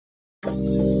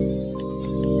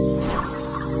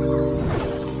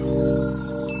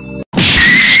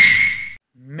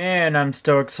and I'm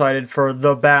still excited for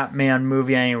the Batman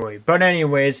movie anyway. But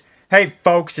anyways, hey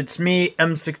folks, it's me,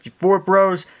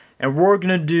 M64bros, and we're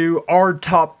gonna do our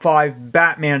top 5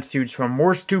 Batman suits from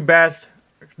worst to best.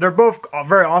 They're both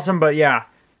very awesome, but yeah,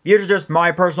 these are just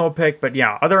my personal pick, but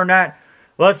yeah, other than that,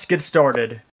 let's get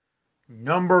started.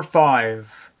 Number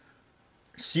 5.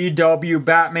 CW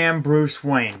Batman Bruce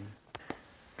Wayne.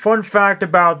 Fun fact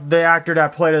about the actor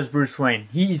that played as Bruce Wayne.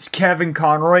 He's Kevin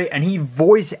Conroy, and he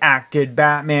voice acted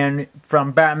Batman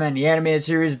from Batman the Animated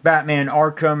Series, Batman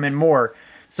Arkham, and more.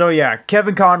 So yeah,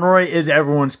 Kevin Conroy is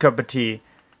everyone's cup of tea.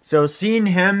 So seeing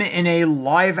him in a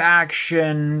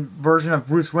live-action version of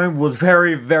Bruce Wayne was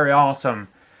very, very awesome.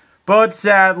 But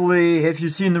sadly, if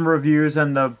you've seen the reviews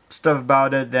and the stuff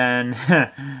about it, then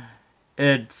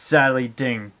it sadly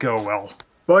didn't go well.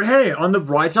 But hey, on the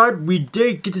bright side, we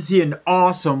did get to see an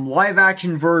awesome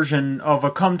live-action version of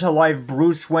a come-to-life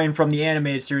Bruce Wayne from the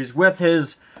animated series with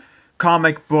his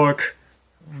comic book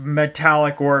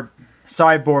metallic or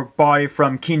cyborg body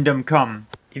from Kingdom Come.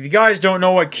 If you guys don't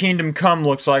know what Kingdom Come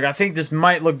looks like, I think this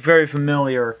might look very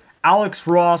familiar. Alex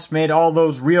Ross made all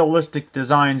those realistic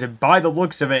designs, and by the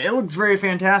looks of it, it looks very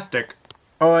fantastic.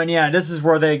 Oh, and yeah, this is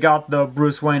where they got the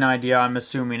Bruce Wayne idea, I'm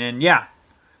assuming, and yeah.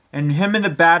 And him in the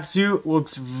Batsuit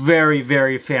looks very,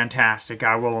 very fantastic,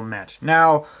 I will admit.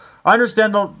 Now, I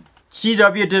understand the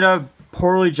CW did a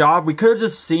poorly job. We could have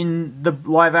just seen the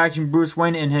live-action Bruce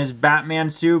Wayne in his Batman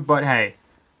suit, but hey,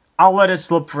 I'll let it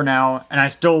slip for now, and I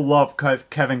still love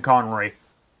Kevin Conroy.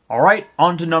 Alright,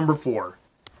 on to number 4.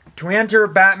 To answer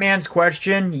Batman's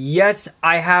question, yes,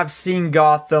 I have seen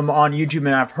Gotham on YouTube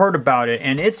and I've heard about it,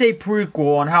 and it's a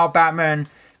prequel on how Batman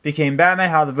became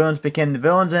Batman, how the villains became the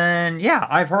villains, and yeah,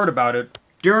 I've heard about it.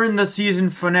 During the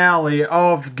season finale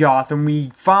of Gotham,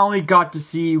 we finally got to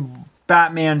see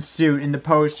Batman's suit in the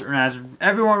poster, and as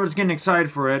everyone was getting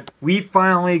excited for it, we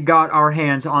finally got our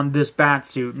hands on this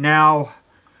Batsuit. Now,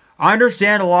 I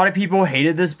understand a lot of people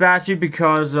hated this Batsuit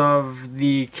because of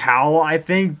the cowl, I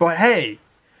think, but hey,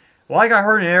 like I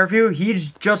heard in an interview,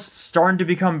 he's just starting to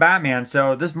become Batman,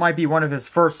 so this might be one of his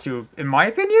first suits. In my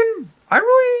opinion, I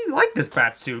really like this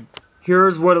Batsuit.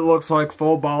 Here's what it looks like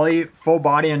full body,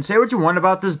 and say what you want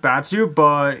about this Batsuit,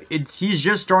 but he's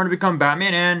just starting to become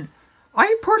Batman, and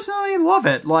I personally love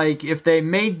it. Like, if they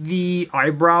made the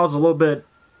eyebrows a little bit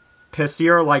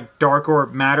pissier, like darker or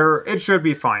matter, it should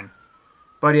be fine.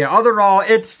 But yeah, overall,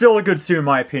 it's still a good suit in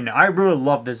my opinion. I really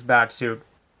love this Batsuit.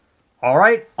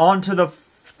 Alright, on to the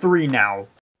 3 now.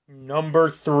 Number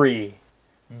 3.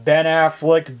 Ben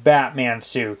Affleck Batman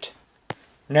suit.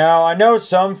 Now, I know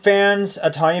some fans a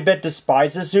tiny bit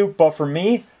despise the suit, but for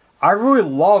me, I really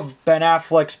love Ben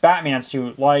Affleck's Batman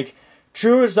suit. Like,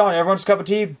 true, it's not everyone's cup of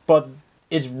tea, but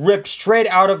it's ripped straight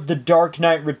out of the Dark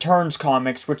Knight Returns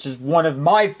comics, which is one of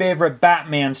my favorite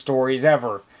Batman stories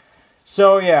ever.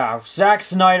 So yeah, Zack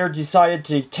Snyder decided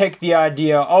to take the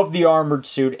idea of the armored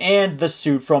suit and the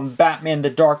suit from Batman The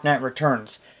Dark Knight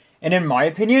Returns. And in my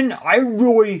opinion, I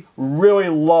really, really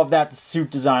love that suit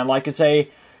design. Like, it's a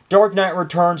Dark Knight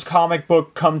Returns comic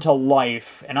book come to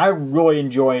life, and I really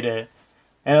enjoyed it.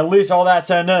 And at least all that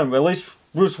said and done, at least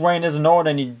Bruce Wayne isn't old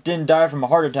and he didn't die from a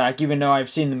heart attack, even though I've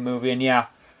seen the movie, and yeah.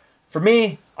 For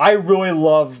me, I really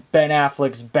love Ben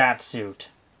Affleck's Batsuit.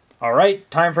 Alright,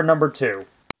 time for number 2.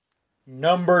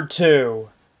 Number 2.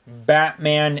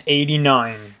 Batman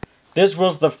 89. This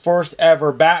was the first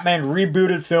ever Batman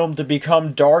rebooted film to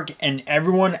become dark, and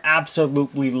everyone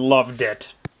absolutely loved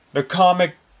it. The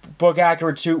comic book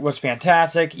accurate suit was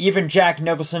fantastic, even Jack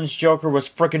Nicholson's Joker was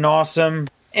freaking awesome,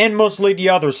 and mostly the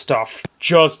other stuff.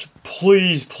 Just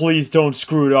please, please don't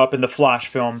screw it up in the Flash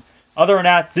film. Other than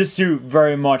that, this suit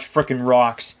very much freaking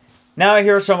rocks. Now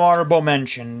here are some honorable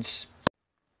mentions.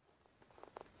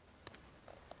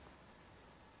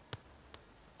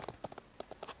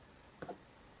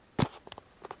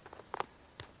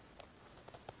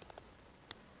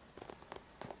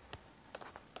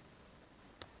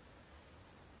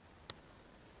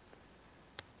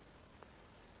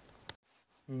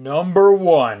 Number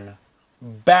 1.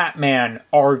 Batman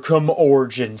Arkham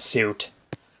Origin Suit.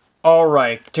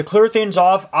 Alright, to clear things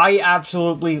off, I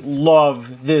absolutely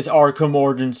love this Arkham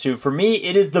Origin suit. For me,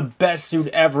 it is the best suit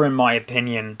ever in my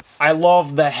opinion. I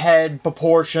love the head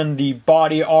proportion, the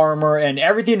body armor, and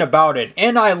everything about it.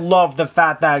 And I love the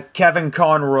fact that Kevin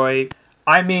Conroy,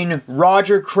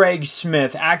 Roger Craig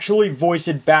Smith, actually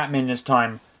voiced Batman this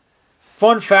time.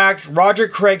 Fun fact, Roger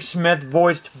Craig Smith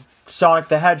voiced Sonic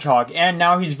the Hedgehog, and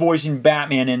now he's voicing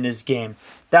Batman in this game.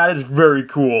 That is very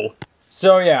cool.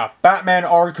 So yeah, Batman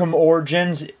Arkham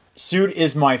Origins suit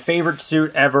is my favorite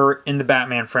suit ever in the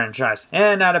Batman franchise.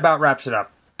 And that about wraps it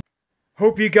up.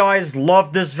 Hope you guys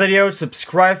loved this video.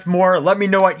 Subscribe for more. Let me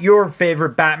know what your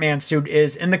favorite Batman suit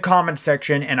is in the comment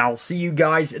section, and I'll see you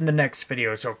guys in the next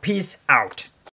video. So peace out.